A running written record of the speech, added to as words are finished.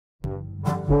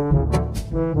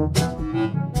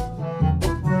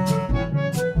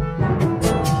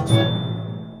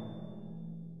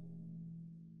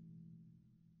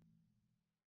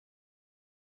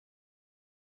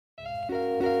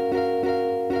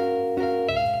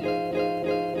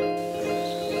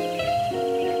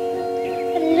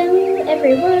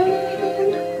everyone,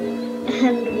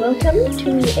 and welcome to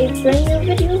a brand new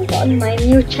video on my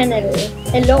new channel.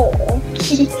 Hello.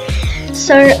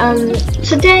 So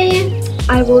today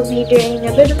I will be doing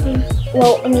a bit of,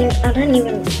 I don't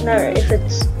even know if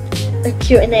it's a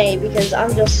Q&A because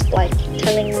I'm just like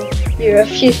telling you a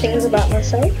few things about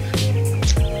myself.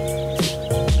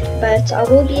 But I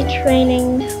will be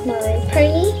training my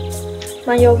pony,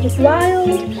 my Yorkshire Wild,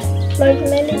 Clover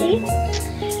Melody.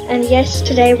 And yes,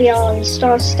 today we are on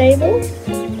Star Stable,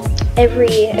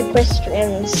 every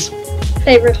equestrian's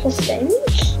favourite horse game.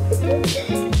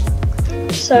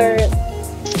 So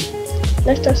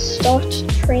let us start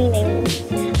training.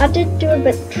 I did do a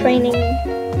bit of training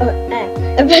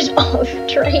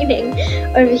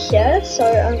over here. So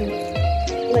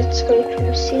let's go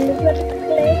to Silver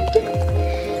Blade.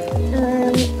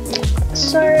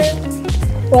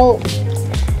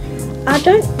 I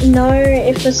don't know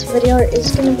if this video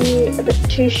is going to be a bit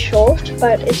too short,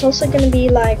 but it's also going to be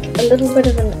like a little bit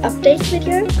of an update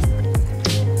video.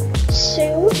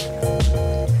 So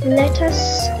let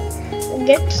us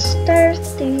get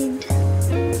started.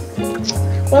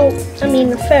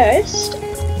 First,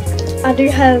 I do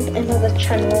have another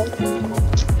channel,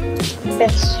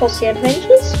 Beth's Horsey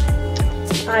Adventures.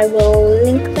 I will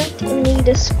link that in the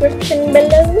description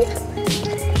below.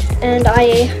 And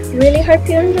I really hope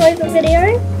you enjoy the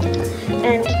video.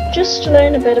 And just to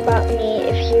learn a bit about me,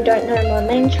 if you don't know my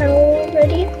main channel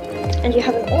already and you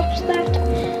haven't watched that,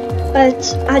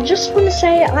 but I just want to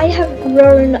say I have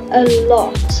grown a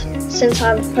lot since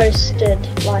I've posted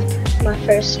like my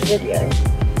first video.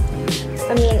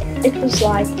 I mean, it was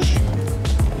like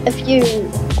a few,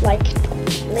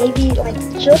 maybe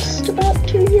just about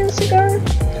 2 years ago,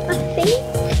 I think.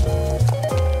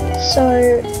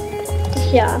 So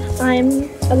yeah, I'm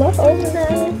a lot older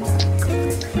now,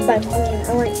 but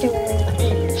I won't give away my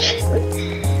age.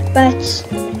 But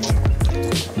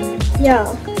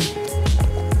yeah,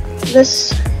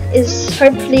 this is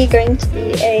hopefully going to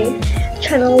be a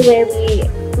channel where we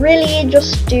really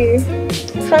just do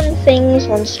fun things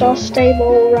on Star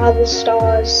Stable, Rival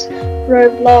Stars,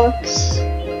 Roblox,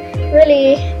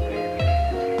 really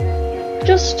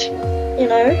just,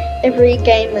 every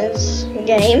gamer's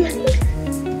game.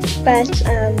 But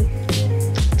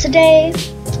today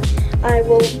I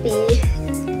will be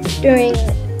doing,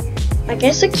 I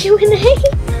guess, a Q&A.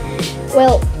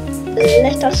 Well,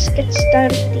 let us get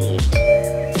started.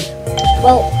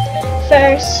 Well,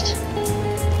 first,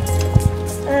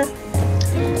 I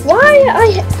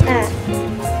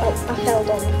fell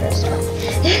on the first one.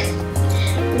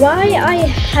 Why I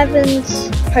haven't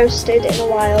posted in a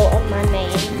while on my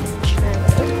main channel.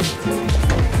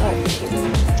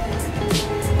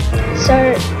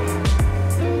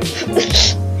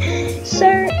 So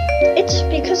it's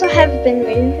because I have been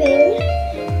moving.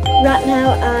 Right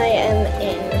now I am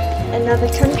in another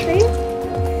country,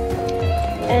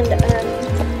 and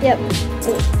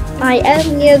I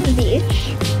am near the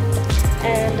beach,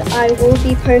 and I will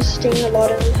be posting a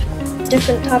lot of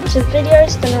different types of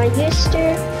videos than I used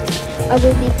to. I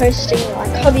will be posting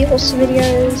like hobby horse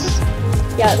videos.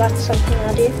 Yeah, that's something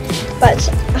I do, but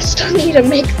I still need to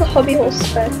make the hobby horse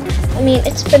first.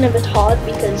 It's been a bit hard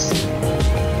because,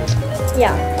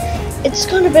 yeah, it's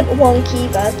gone a bit wonky,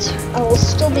 but I will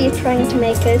still be trying to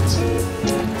make it.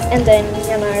 And then,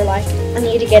 I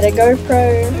need to get a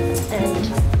GoPro and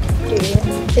do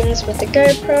things with the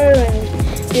GoPro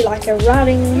and do like a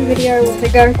riding video with the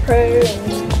GoPro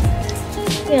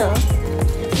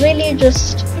and, really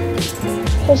just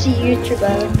horsey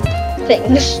YouTuber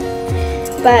things.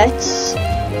 But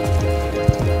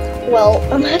well,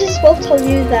 I might as well tell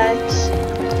you that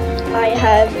I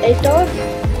have a dog.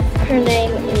 Her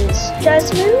name is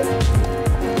Jasmine.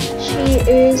 She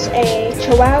is a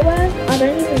Chihuahua. I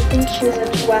don't even think she's a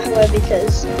Chihuahua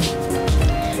because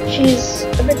she's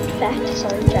a bit fat.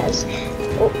 Sorry, Jazz.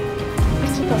 Oh, I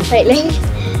keep on failing.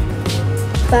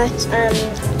 But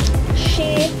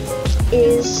she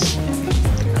is,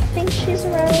 I think she's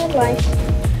around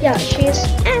she's,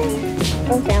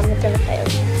 okay, I'm not gonna fail.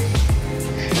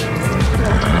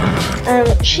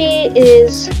 She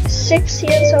is 6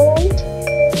 years old,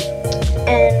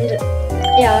 and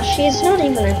yeah, she's not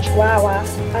even a Chihuahua,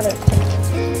 I don't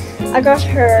think. I got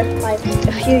her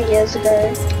a few years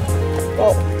ago,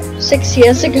 6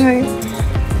 years ago,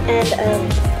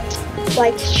 and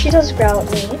she does growl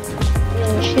at me.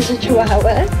 She's a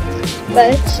Chihuahua,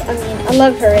 but I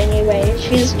love her anyway.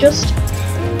 She's just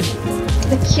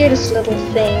the cutest little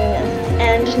thing.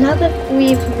 And now that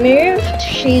we've moved,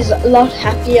 she's a lot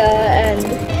happier and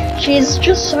she's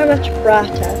just so much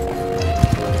brighter.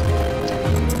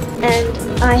 And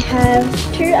I have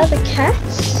two other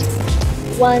cats.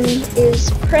 one is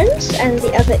Prince and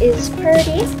the other is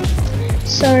Purdy.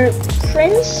 So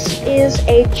Prince is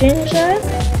a ginger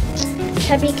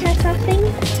tabby cat, I think.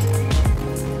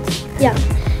 Yeah,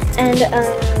 and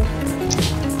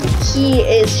he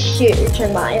is huge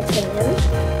in my opinion.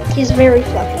 He's very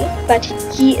fluffy, but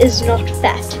he is not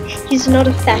fat. He's not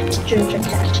a fat ginger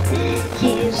cat.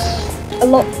 He's a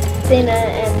lot thinner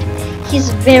and he's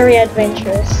very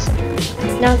adventurous.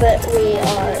 Now that we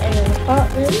are in an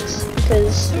apartment,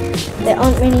 because there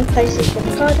aren't many places for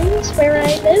gardens where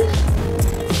I live.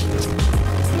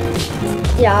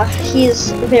 Yeah,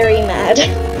 he's very mad.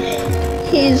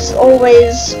 He's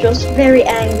always just very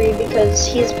angry because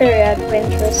he's very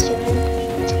adventurous, you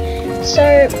know.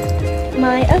 So,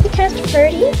 my other cat,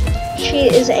 Purdy, she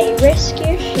is a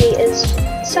rescue. She is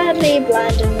sadly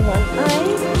blind in one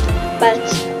eye, but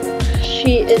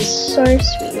she is so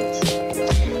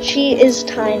sweet. She is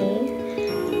tiny.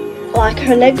 Like,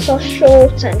 her legs are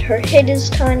short and her head is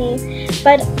tiny,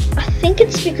 but I think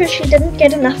it's because she didn't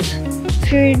get enough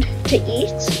food to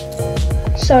eat.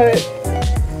 So,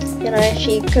 you know,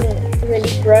 she couldn't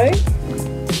really grow,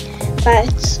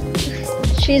 but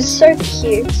she's so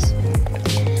cute.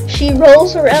 She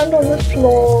rolls around on the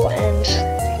floor, and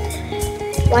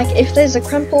like if there's a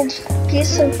crumpled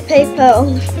piece of paper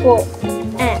on the floor,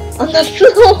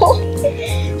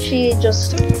 she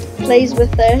just plays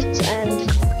with it, and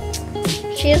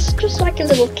she is just like a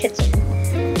little kitten.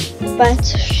 But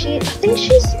I think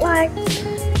she's like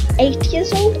 8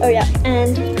 years old. Oh yeah,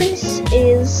 and Prince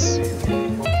is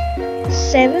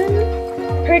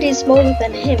 7. Pretty smaller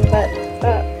than him,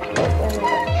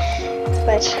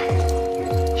 but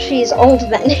she's older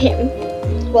than him.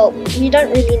 Well, we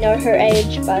don't really know her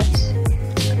age, but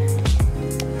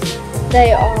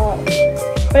they are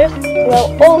both,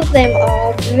 well, all of them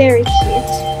are very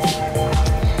cute.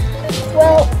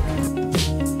 Well,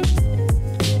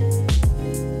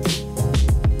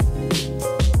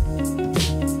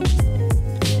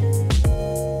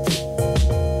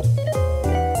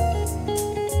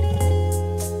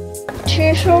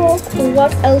 too sure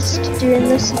what else to do in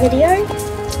this video,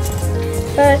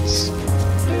 but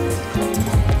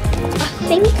I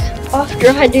think after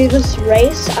I do this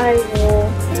race I will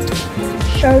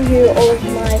show you all of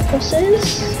my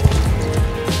horses.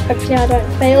 Hopefully I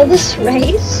don't fail this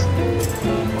race.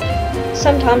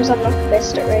 Sometimes I'm not the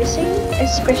best at racing,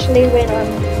 especially when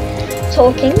I'm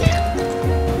talking.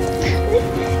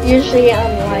 Usually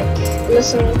I'm like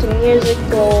listening to music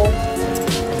or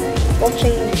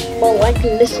watching, well, like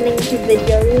listening to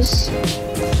videos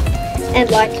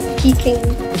and like peeking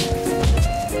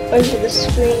over the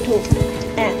screen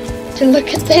to look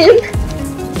at them.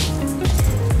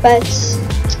 But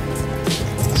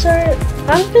so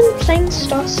I've been playing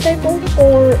Star Stable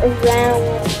for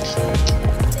around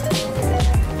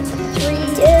 3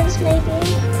 years, maybe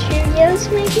 2 years,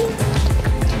 maybe,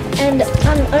 and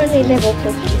I'm only level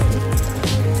 15.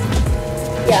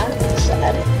 Yeah, it's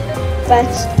sad,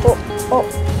 but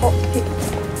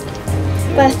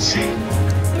but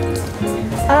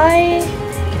I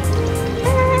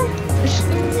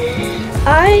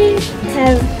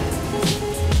have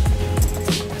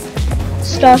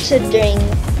started doing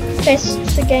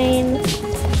quests again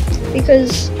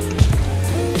because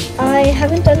I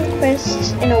haven't done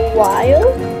quests in a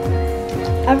while.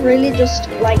 I've really just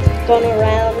like gone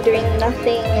around doing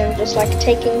nothing and just like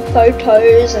taking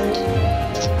photos and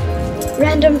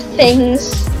random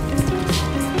things.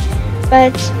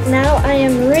 But now I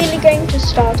am really going to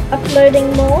start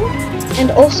uploading more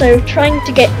and also trying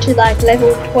to get to like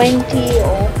level 20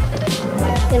 or,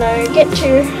 you know, get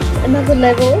to another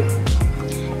level.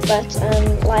 But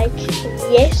like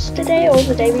yesterday or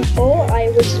the day before I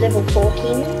was level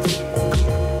 14.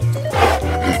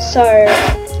 So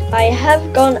I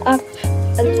have gone up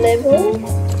a level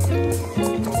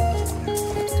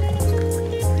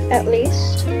at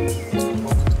least.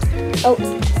 Oh.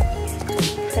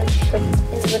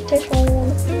 Invitation.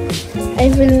 I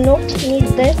will not need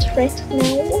that right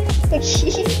now.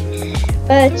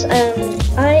 But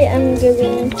I am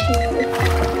going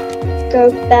to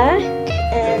go back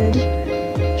and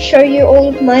show you all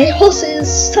of my horses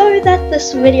so that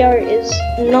this video is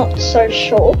not so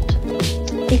short,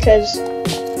 because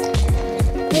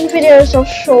when videos are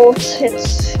short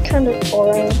it's kind of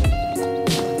boring.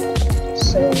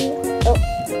 So, oh,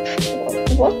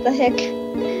 what the heck?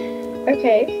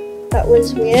 Okay, that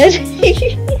was weird.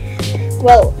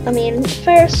 Well, I mean,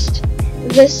 first,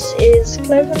 this is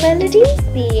Clover Melody,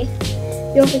 the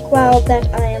York Wild that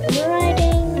I am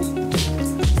riding,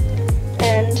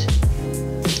 and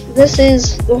this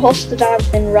is the horse that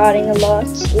I've been riding a lot,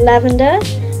 Lavender,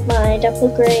 my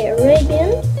Dapple Grey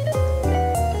Arabian,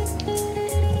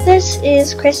 this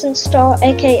is Crescent Star,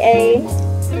 aka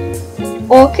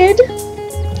Orchid.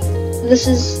 This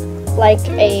is like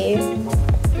a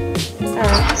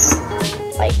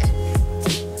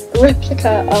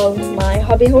replica of my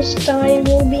hobby horse that I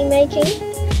will be making.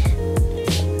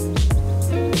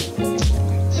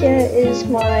 Here is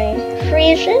my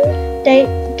Frisian,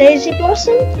 Daisy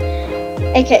Blossom,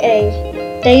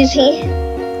 aka Daisy.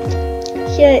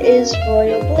 Here is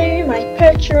Royal Blue, my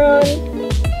Percheron,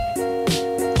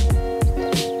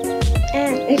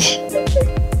 and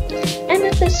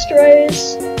Amethyst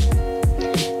Rose,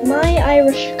 my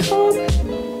Irish Cob,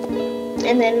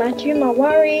 and then my two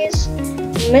Mawaris,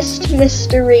 Mist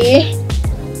Mystery,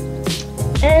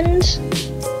 and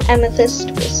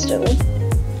Amethyst Crystal,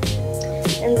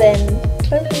 and then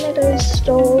Clover Meadows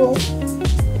Stole,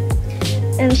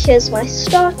 and here's my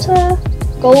starter,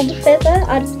 Gold Feather.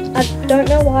 I don't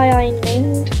know why I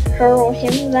named her or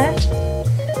him that.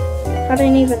 I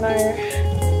don't even know.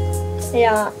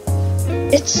 Yeah,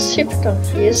 it's super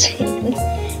confusing.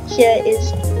 Here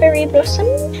is Berry Blossom,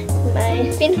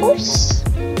 my Fin Horse.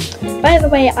 By the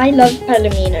way, I love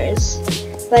Palominos.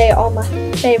 They are my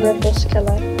favorite horse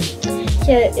color.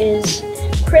 Here is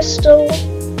Crystal,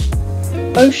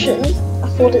 Ocean. I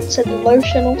thought it said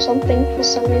lotion or something for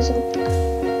some reason.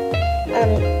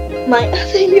 My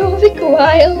other Jorvik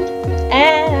Wild,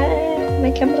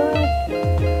 my camera.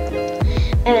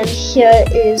 And here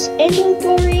is Angel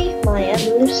Glory, my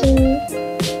Andalusian.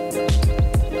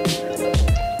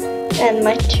 And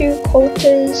my two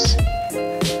quarters,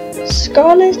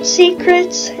 Scarlet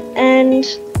Secrets and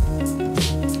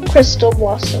Crystal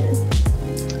Blossom.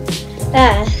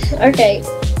 Okay.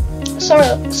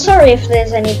 Sorry if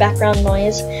there's any background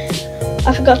noise.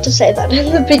 I forgot to say that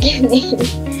in the beginning.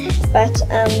 But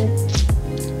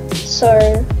so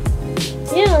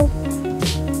yeah.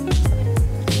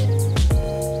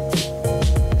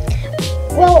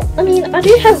 Well, I mean, I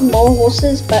do have more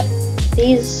horses, but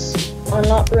these are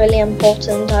not really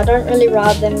important. I don't really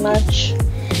ride them much,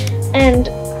 and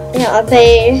yeah,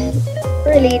 they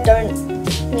really don't.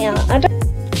 Yeah, I don't.